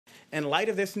In light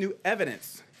of this new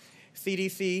evidence,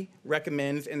 CDC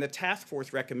recommends and the task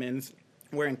force recommends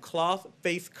wearing cloth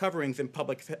face coverings in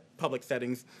public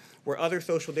settings where other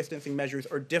social distancing measures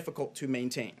are difficult to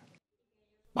maintain.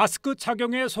 마스크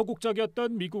착용에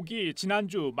소극적이었던 미국이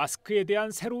지난주 마스크에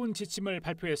대한 새로운 지침을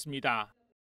발표했습니다.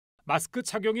 마스크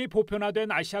착용이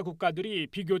보편화된 아시아 국가들이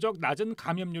비교적 낮은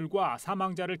감염율과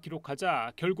사망자를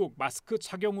기록하자 결국 마스크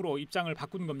착용으로 입장을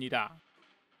바꾼 겁니다.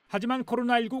 하지만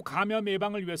코로나19 감염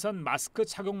예방을 위해선 마스크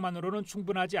착용만으로는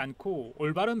충분하지 않고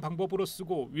올바른 방법으로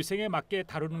쓰고 위생에 맞게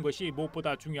다루는 것이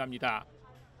무엇보다 중요합니다.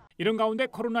 이런 가운데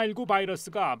코로나19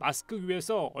 바이러스가 마스크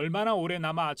위에서 얼마나 오래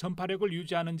남아 전파력을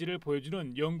유지하는지를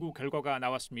보여주는 연구 결과가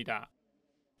나왔습니다.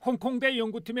 홍콩대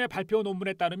연구팀의 발표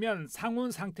논문에 따르면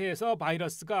상온 상태에서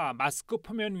바이러스가 마스크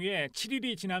표면 위에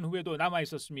 7일이 지난 후에도 남아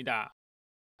있었습니다.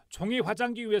 종이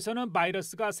화장기 위에서는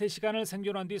바이러스가 3시간을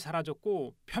생존한 뒤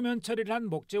사라졌고 표면 처리를 한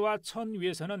목재와 천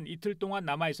위에서는 이틀 동안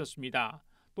남아 있었습니다.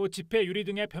 또 지폐 유리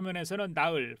등의 표면에서는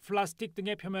나흘, 플라스틱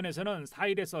등의 표면에서는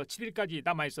 4일에서 7일까지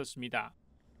남아 있었습니다.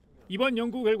 이번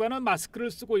연구 결과는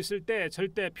마스크를 쓰고 있을 때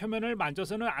절대 표면을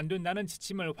만져서는 안 된다는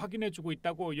지침을 확인해주고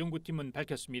있다고 연구팀은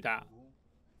밝혔습니다.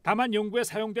 다만 연구에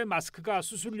사용된 마스크가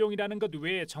수술용이라는 것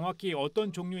외에 정확히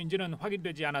어떤 종류인지는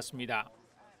확인되지 않았습니다.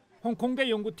 홍콩대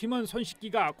연구팀은 손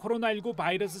씻기가 코로나19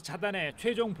 바이러스 차단의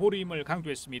최종 보루임을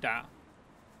강조했습니다.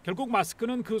 결국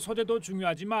마스크는 그 소재도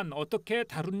중요하지만 어떻게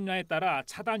다루느냐에 따라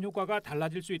차단 효과가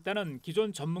달라질 수 있다는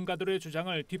기존 전문가들의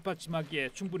주장을 뒷받침하기에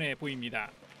충분해 보입니다.